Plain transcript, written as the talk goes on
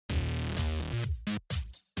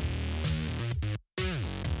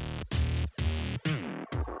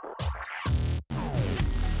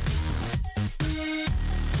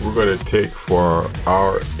we're going to take for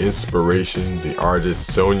our inspiration the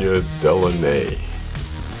artist Sonia Delaunay.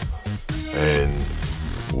 And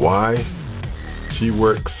why? She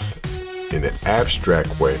works in an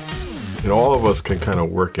abstract way. And all of us can kind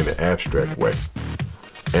of work in an abstract way.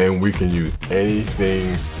 And we can use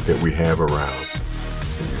anything that we have around.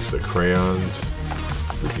 We can use the crayons,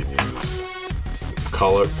 we can use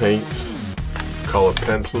colored paints, colored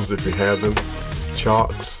pencils if you have them,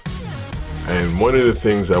 chalks. And one of the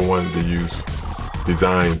things I wanted to use,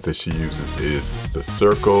 designs that she uses, is the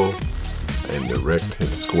circle and the rectangle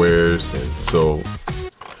squares. And so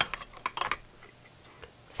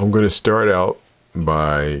I'm going to start out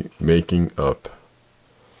by making up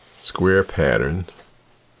square pattern.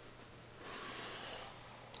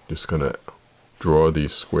 Just going to draw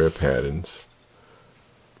these square patterns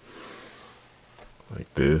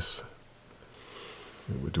like this.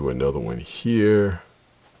 And we'll do another one here.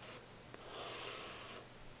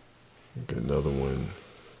 Get another one.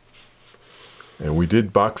 And we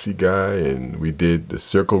did boxy guy and we did the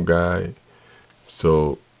circle guy.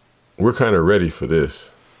 So we're kind of ready for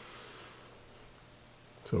this.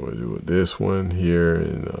 So we'll do this one here,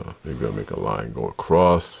 and we're going to make a line go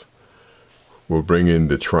across. We'll bring in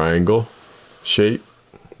the triangle shape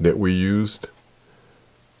that we used.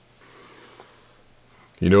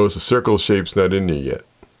 You notice the circle shape's not in there yet.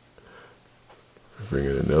 Bring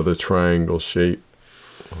in another triangle shape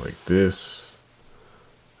like this,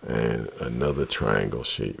 and another triangle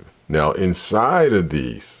shape. Now inside of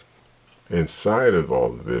these, inside of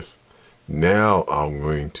all of this, now I'm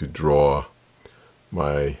going to draw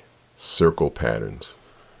my circle patterns.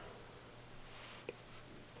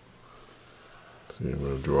 So I'm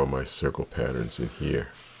going to draw my circle patterns in here.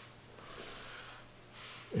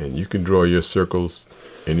 And you can draw your circles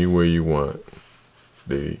any way you want.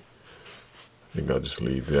 I think I'll just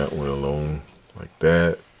leave that one alone like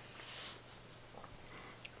that.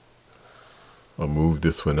 I'll move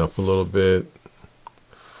this one up a little bit.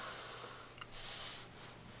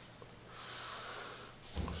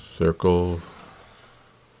 Circle,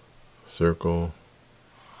 circle,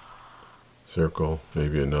 circle,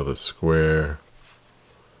 maybe another square.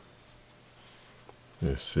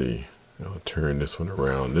 Let's see, I'll turn this one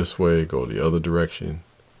around this way, go the other direction.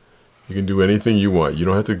 You can do anything you want. You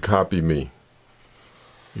don't have to copy me.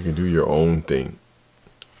 You can do your own thing.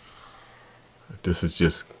 This is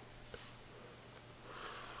just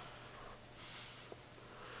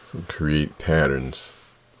some create patterns.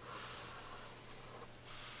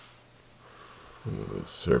 Another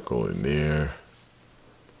circle in there.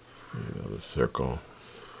 Another circle.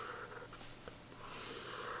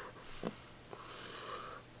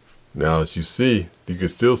 Now, as you see, you can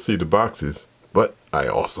still see the boxes, but I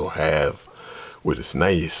also have, what is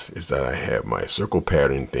nice is that I have my circle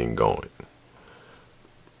pattern thing going.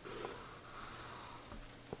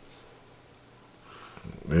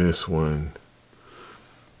 This one.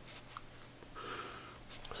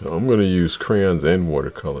 So I'm going to use crayons and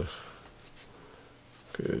watercolors,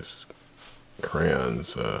 because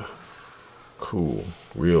crayons are cool,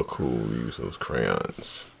 real cool. Use those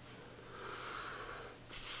crayons.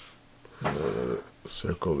 Another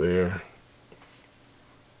circle there.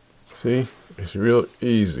 See, it's real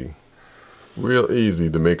easy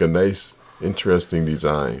to make a nice, interesting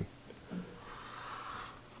design.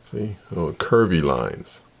 See, oh, curvy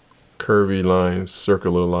lines,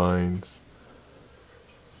 circular lines.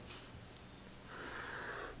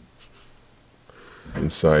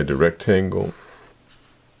 Inside the rectangle,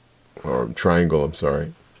 or triangle, I'm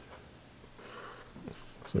sorry.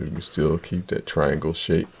 So you can still keep that triangle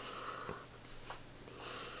shape.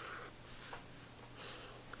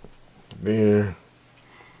 There.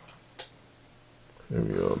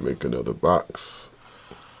 Maybe I'll make another box.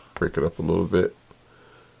 Break it up a little bit.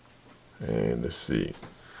 And let's see.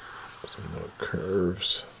 Some more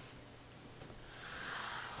curves.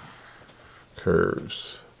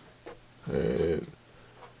 Curves. And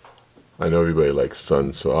I know everybody likes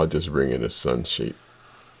sun, so I'll just bring in a sun shape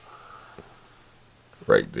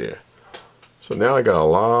right there. So now I got a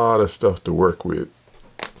lot of stuff to work with.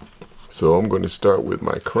 So I'm going to start with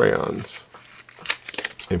my crayons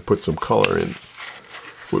and put some color in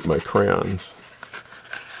with my crayons.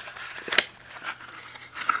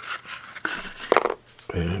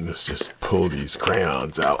 And let's just pull these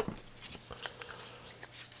crayons out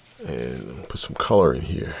and put some color in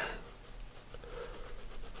here.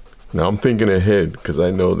 Now I'm thinking ahead, because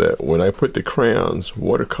I know that when I put the crayons,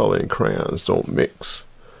 watercolor and crayons don't mix,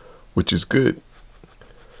 which is good.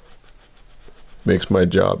 Makes my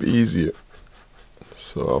job easier.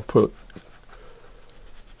 So I'll put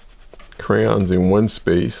crayons in one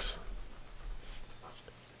space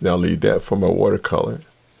Now leave that for my watercolor.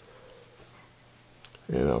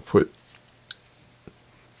 And I'll put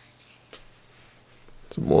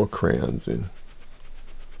some more crayons in.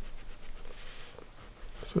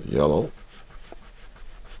 So yellow.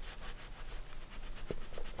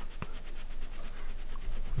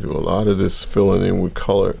 Do a lot of this filling in with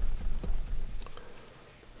color.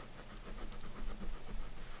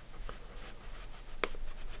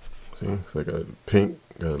 See, so I got pink,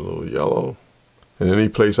 got a little yellow. And any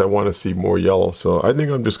place I want to see more yellow. So I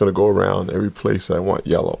think I'm just going to go around every place I want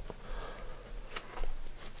yellow.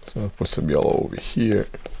 So I'll put some yellow over here.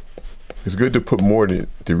 It's good to put more to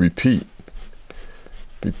repeat.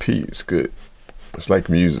 Repeat is good. It's like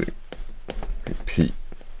music. Repeat.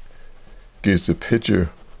 Gives the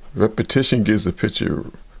picture, repetition gives the picture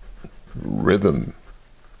rhythm.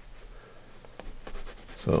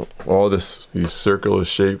 So all these circular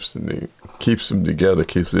shapes, and it keeps them together,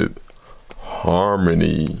 keeps it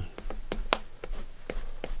harmony.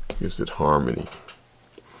 Gives it harmony.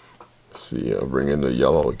 See, I'll bring in the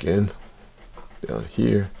yellow again down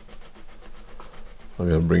here. I'm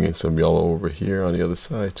gonna bring in some yellow over here on the other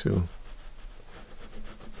side too.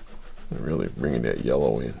 I'm really bringing that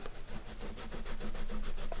yellow in.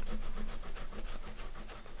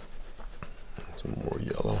 Some more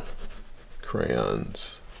yellow.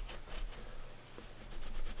 Crayons.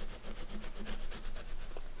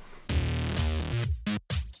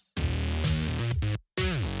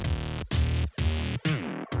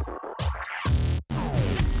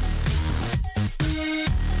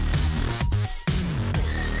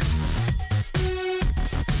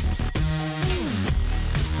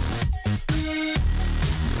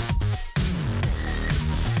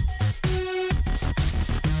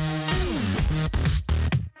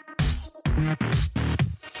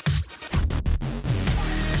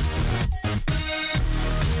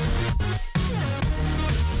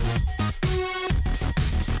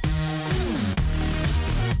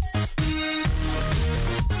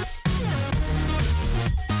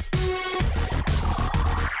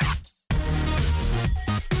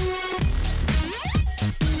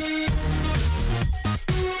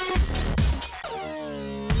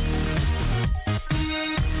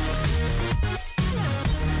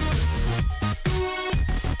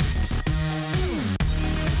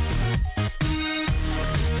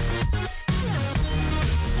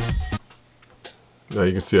 Now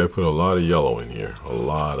you can see I put a lot of yellow in here, a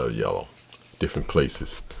lot of yellow, different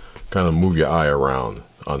places. Kind of move your eye around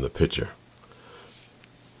on the picture.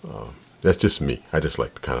 That's just me. I just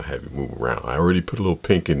like to kind of have it move around. I already put a little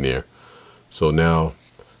pink in there. So now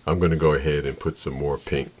I'm going to go ahead and put some more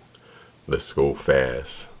pink. Let's go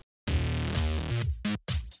fast.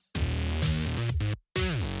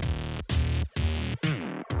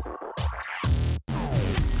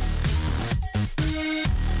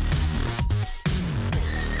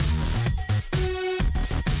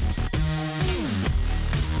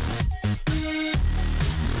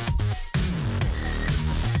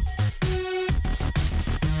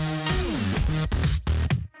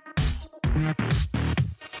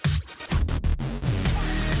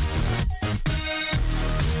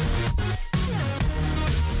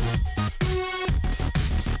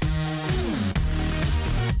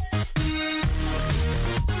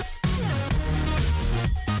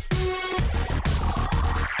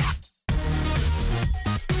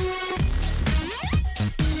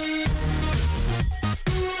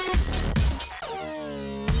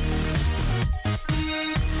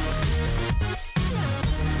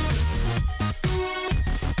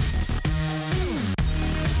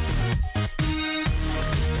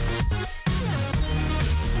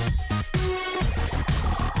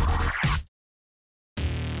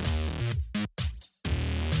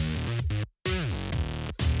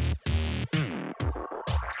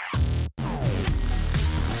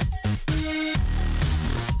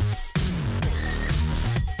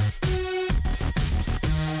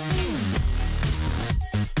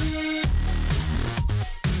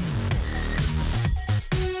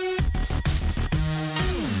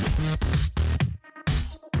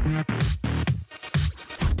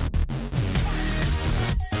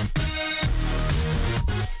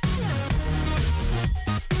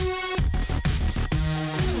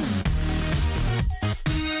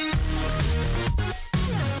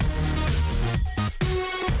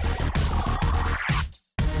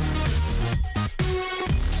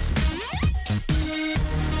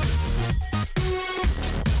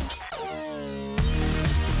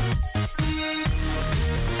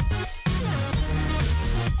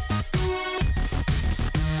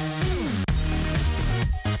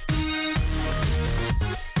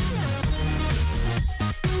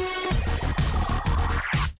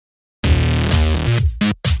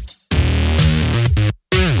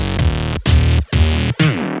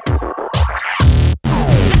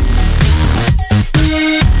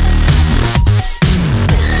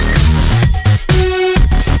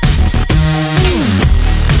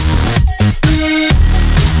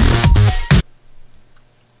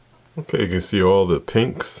 Okay, you can see all the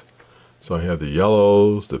pinks. So I have the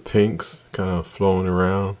yellows, the pinks kind of flowing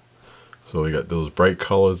around. So we got those bright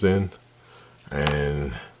colors in.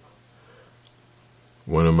 And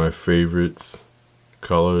one of my favorites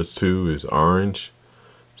colors too is orange.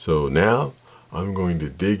 So now I'm going to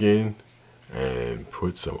dig in and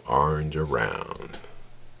put some orange around.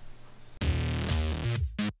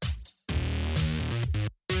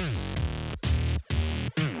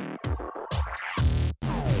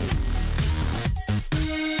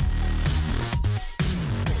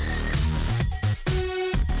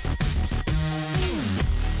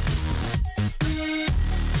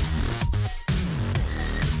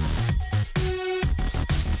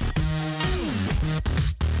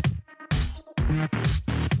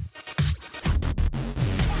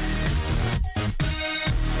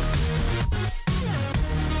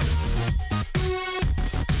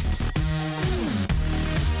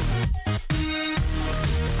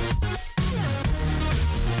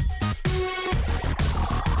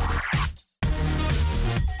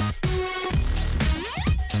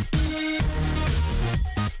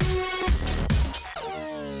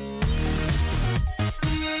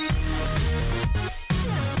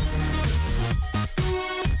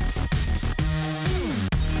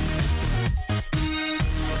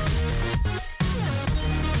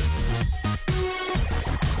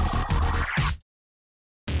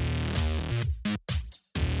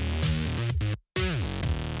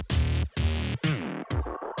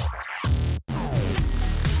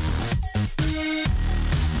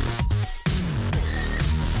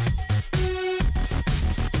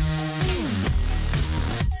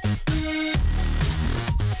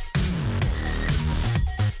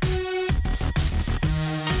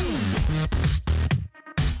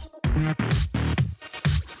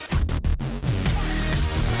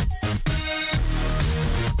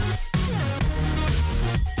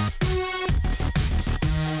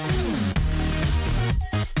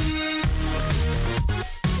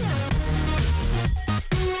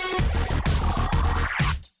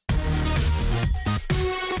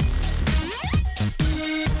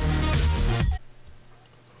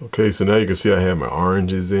 Okay, so now you can see I have my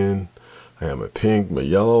oranges in, I have my pink, my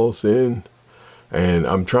yellows in, and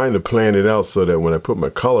I'm trying to plan it out so that when I put my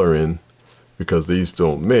color in, because these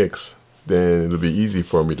don't mix, then it'll be easy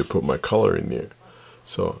for me to put my color in there.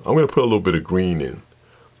 So I'm going to put a little bit of green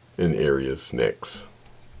in areas next.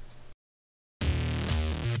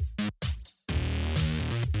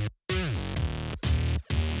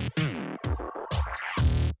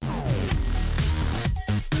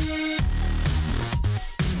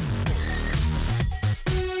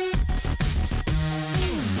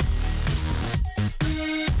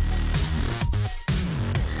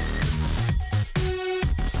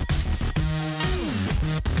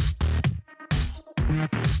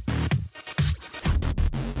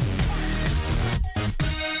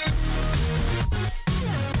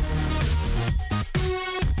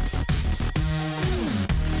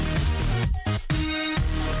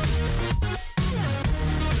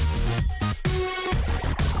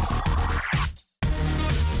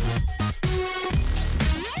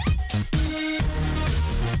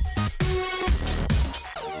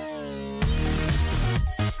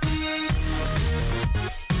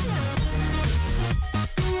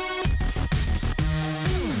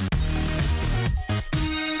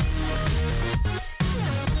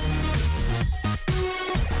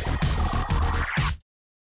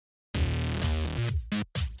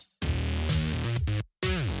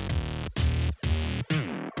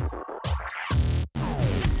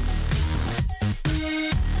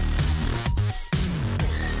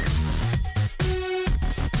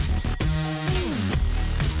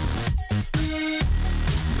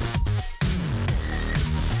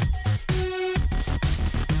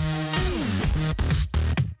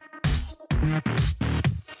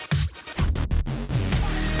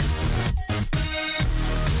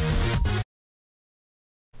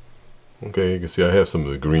 Okay, you can see I have some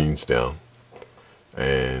of the greens down,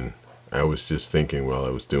 and I was just thinking while I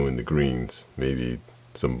was doing the greens, maybe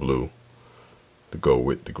some blue to go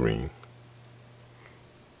with the green.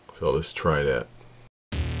 So let's try that.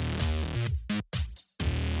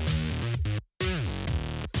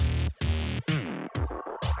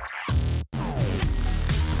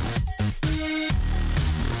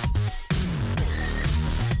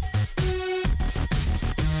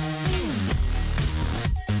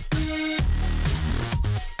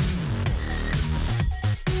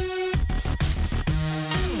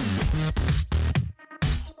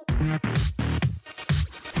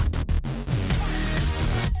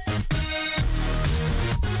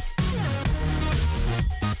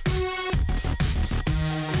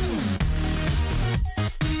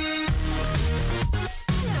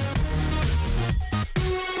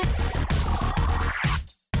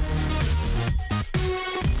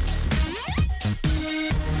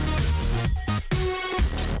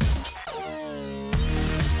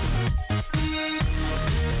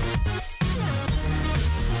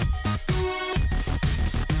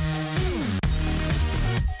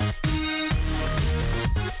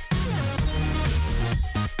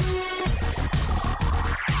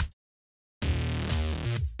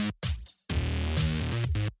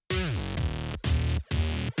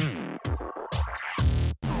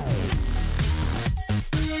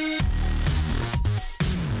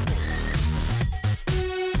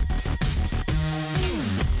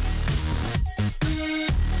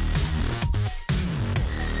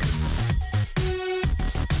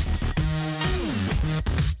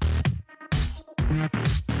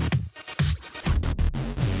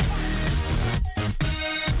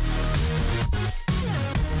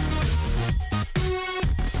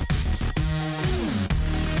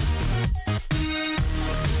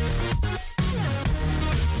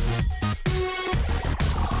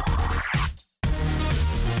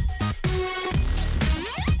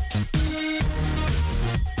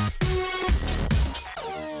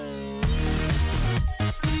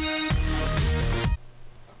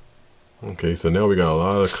 Okay, so now we got a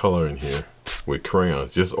lot of color in here with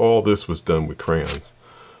crayons. Just all this was done with crayons.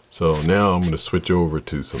 So now I'm going to switch over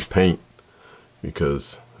to some paint,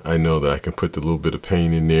 because I know that I can put the little bit of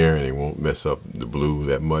paint in there and it won't mess up the blue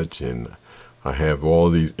that much. And I have all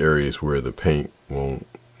these areas where the paint won't,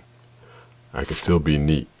 I can still be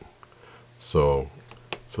neat. So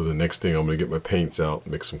the next thing, I'm going to get my paints out,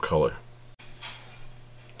 mix some color.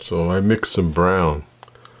 So I mixed some brown.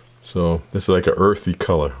 So this is like an earthy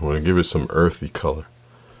color. I want to give it some earthy color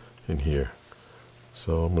in here.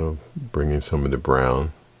 So I'm going to bring in some of the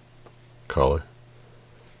brown color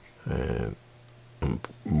and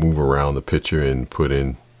move around the picture and put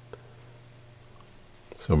in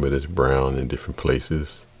some of this brown in different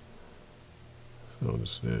places. So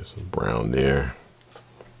there's some brown there.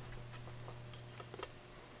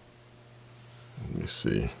 Let me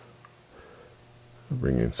see. I'll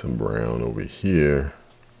bring in some brown over here.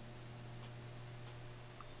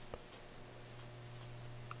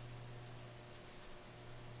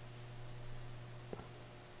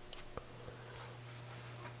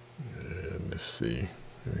 And let's see.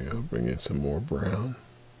 Maybe I'll bring in some more brown.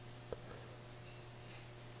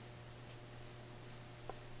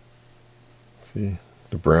 See,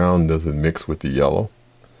 the brown doesn't mix with the yellow,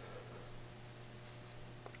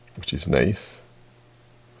 which is nice.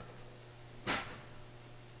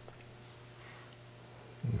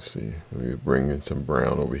 Let's see, let me bring in some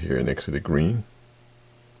brown over here next to the green.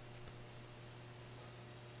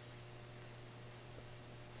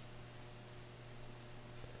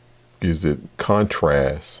 Gives it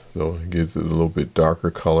contrast, so it gives it a little bit darker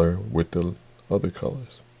color with the other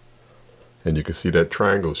colors. And you can see that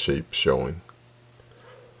triangle shape showing.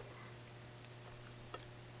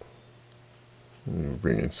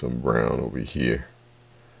 Bring in some brown over here.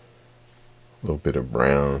 A little bit of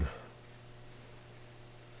brown.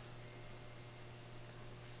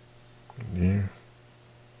 Yeah.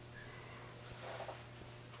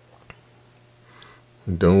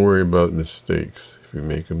 And don't worry about mistakes. If you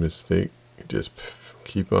make a mistake, just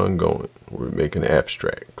keep on going. We're making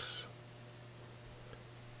abstracts.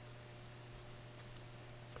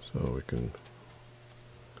 So we can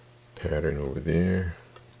pattern over there.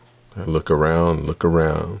 I look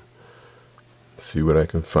around, see what I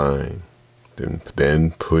can find,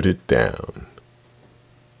 then put it down.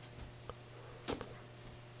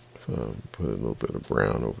 So I'll put a little bit of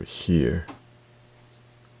brown over here.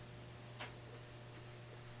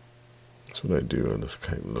 That's what I do. I just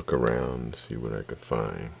kind of look around and see what I can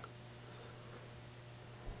find.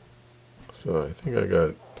 So I think I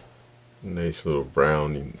got a nice little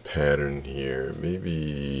browning pattern here.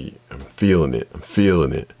 Maybe I'm feeling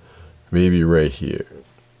it. Maybe right here.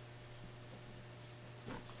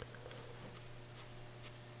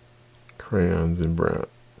 Crayons and brown.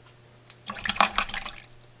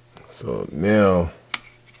 So now,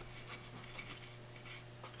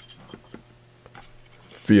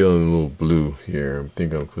 feeling a little blue here. I'm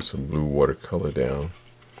thinking I'll put some blue watercolor down.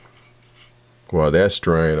 While that's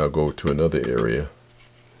drying, I'll go to another area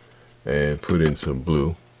and put in some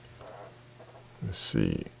blue. Let's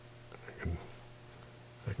see.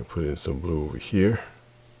 I can put in some blue over here.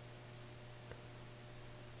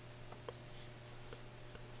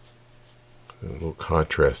 A little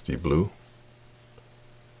contrasty blue.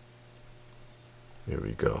 There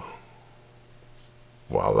we go.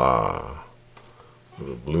 Voila. A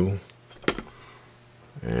little blue.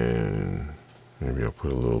 And maybe I'll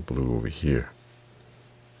put a little blue over here.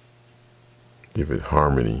 Give it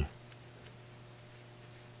harmony.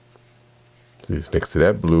 See, it's next to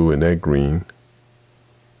that blue and that green.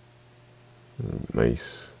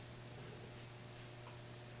 Nice.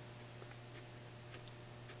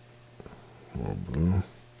 More blue.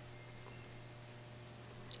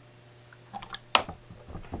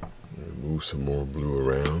 Move some more blue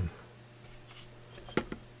around.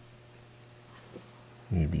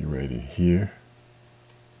 Maybe right in here.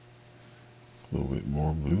 A little bit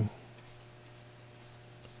more blue.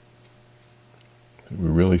 We're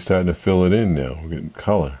really starting to fill it in now. We're getting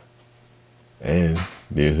color. And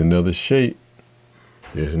there's another shape.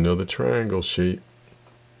 There's another triangle shape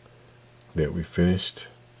that we finished.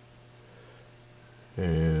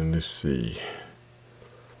 And let's see.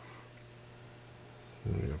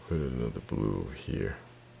 I'm going to put another blue over here.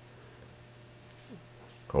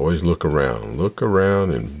 Always look around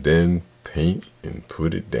and then paint and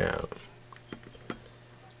put it down.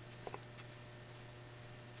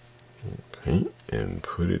 Paint and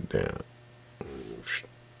put it down.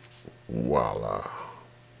 Voila.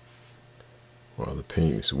 While the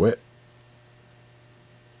paint is wet.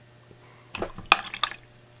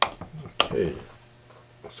 Okay.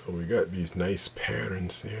 So we got these nice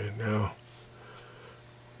patterns there now.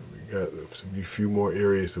 We got a few more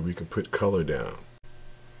areas that we can put color down.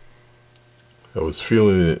 I was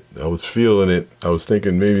feeling it. I was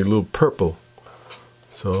thinking maybe a little purple.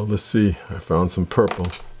 So let's see. I found some purple.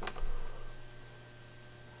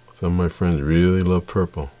 Some of my friends really love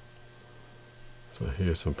purple. So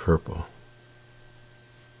here's some purple.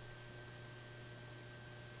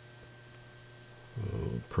 A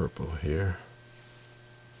little purple here.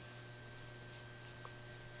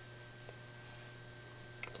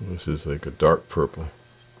 So this is like a dark purple.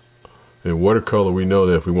 In watercolor, we know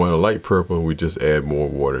that if we want a light purple, we just add more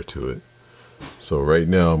water to it. So right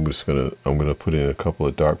now, I'm gonna put in a couple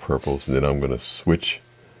of dark purples, and then I'm gonna switch,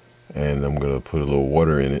 and I'm gonna put a little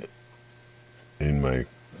water in it, in my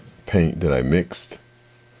paint that I mixed,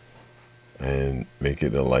 and make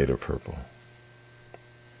it a lighter purple.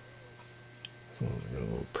 So I got a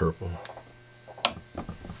little purple.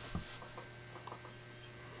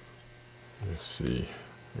 Let's see,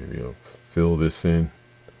 maybe I'll fill this in.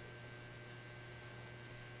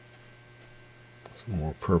 Some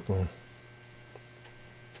more purple.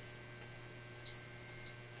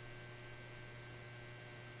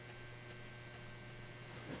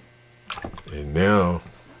 And now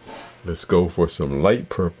let's go for some light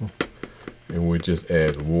purple, and we'll just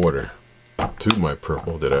add water to my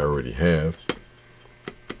purple that I already have,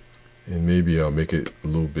 and maybe I'll make it a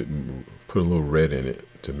little bit, put a little red in it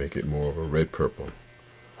to make it more of a red purple.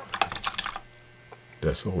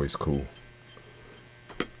 That's always cool.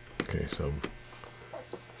 Okay, so I'm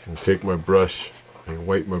gonna take my brush and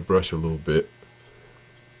wipe my brush a little bit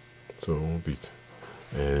so it won't be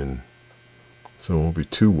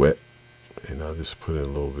too wet. And I'll just put in a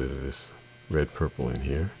little bit of this red purple in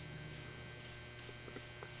here.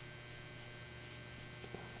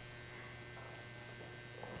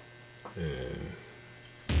 And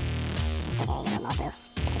add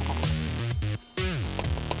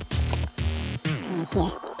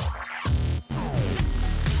some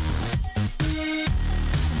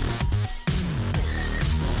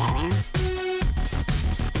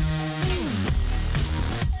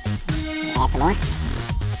more.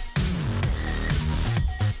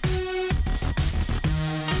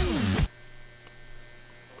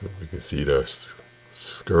 we can see the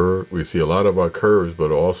curve. We see a lot of our curves,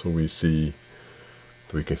 but also we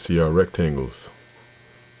can see our rectangles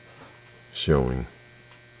showing.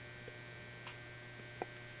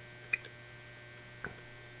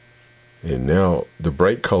 And now the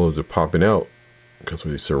bright colors are popping out because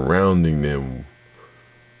we're surrounding them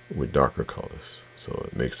with darker colors. So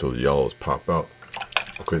it makes those yellows pop out.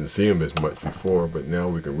 I couldn't see them as much before, but now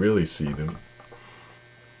we can really see them.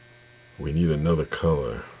 We need another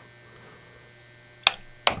color.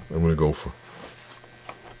 I'm gonna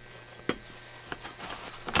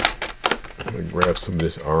grab some of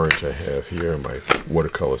this orange I have here in my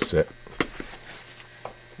watercolor set. I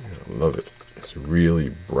love it. It's really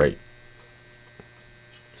bright.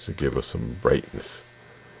 To give us some brightness.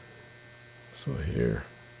 So here's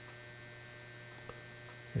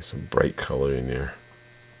some bright color in there.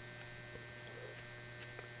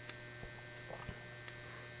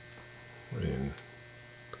 And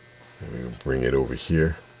we'll bring it over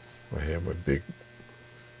here. I have my big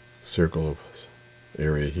circle of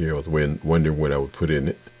area here. I was wondering what I would put in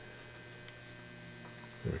it.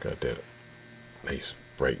 We got that nice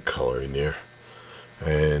bright color in there.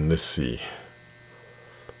 And let's see.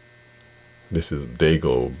 This is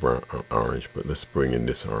Dago brown, orange, but let's bring in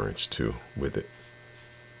this orange too with it.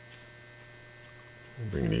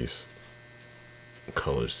 Bring these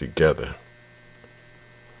colors together.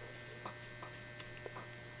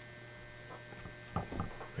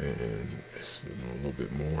 And let's do a little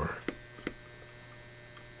bit more.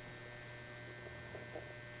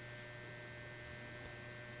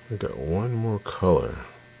 I got one more color.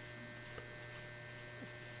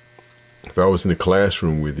 If I was in the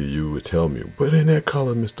classroom with you, you would tell me, put in that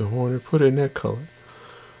color, Mr. Horner, put in that color.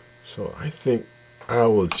 So I think I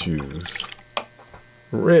will choose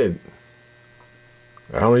red.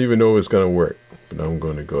 I don't even know if it's going to work, but I'm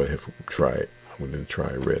going to go ahead and try it. I'm going to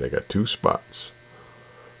try red. I got 2 spots.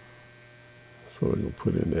 So I'm going to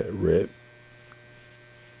put in that red.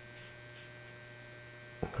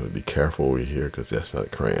 I'm going to be careful over here because that's not a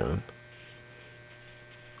crayon.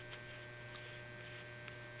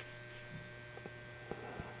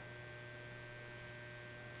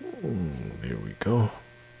 There we go.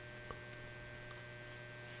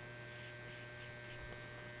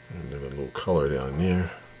 And then a little color down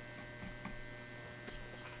there.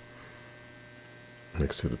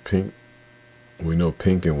 Next to the pink. We know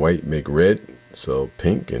pink and white make red, so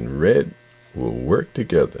pink and red will work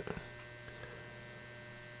together.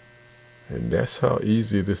 And that's how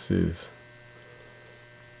easy this is.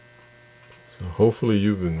 So hopefully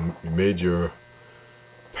you've made your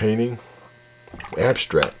painting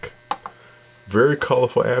abstract. Very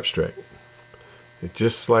colorful abstract. It's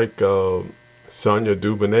just like Sonia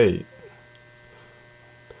Delaunay.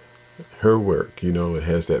 Her work, you know, it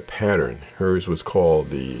has that pattern. Hers was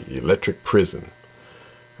called the Electric Prism.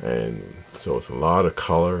 And so it's a lot of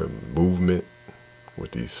color and movement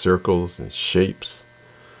with these circles and shapes.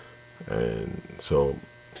 And so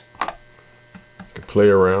you can play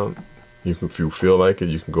around. You can, if you feel like it,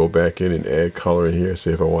 you can go back in and add color in here.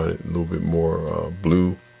 Say if I wanted a little bit more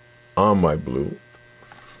blue on my blue,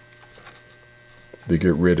 to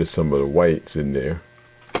get rid of some of the whites in there.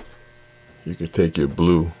 You can take your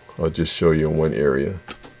blue. I'll just show you in one area.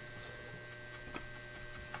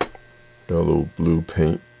 Got a little blue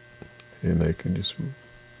paint, and I can just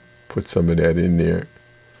put some of that in there.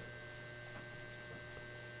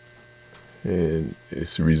 And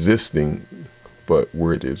it's resisting, but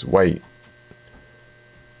where it is white,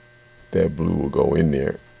 that blue will go in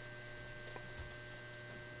there.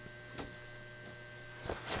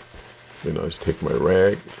 Then I'll just take my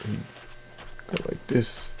rag and go like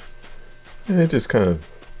this, and just kind of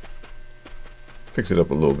fix it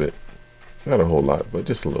up a little bit. Not a whole lot, but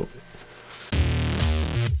just a little bit.